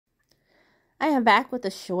I am back with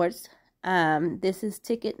the shorts. This is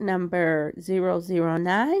ticket number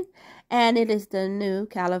 009, and it is the new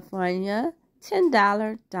California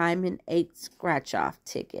 $10 Diamond 8 scratch-off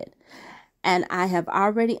ticket. And I have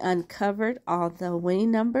already uncovered all the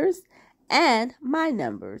winning numbers and my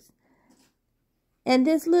numbers. And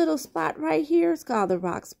this little spot right here is called the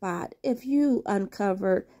rock spot. If you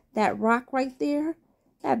uncovered that rock right there,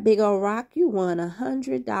 that big old rock, you won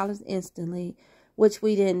 $100 instantly, which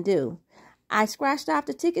we didn't do. I scratched off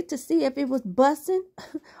the ticket to see if it was busting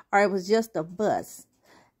or it was just a bust.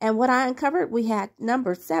 And what I uncovered, we had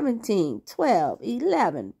numbers 17, 12,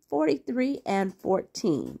 11, 43, and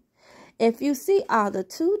 14. If you see all the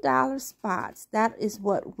 $2 spots, that is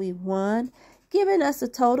what we won, giving us a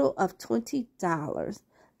total of $20.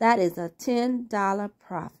 That is a $10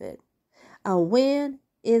 profit. A win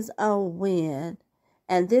is a win,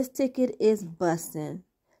 and this ticket is busting.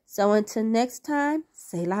 So until next time,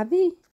 c'est la vie.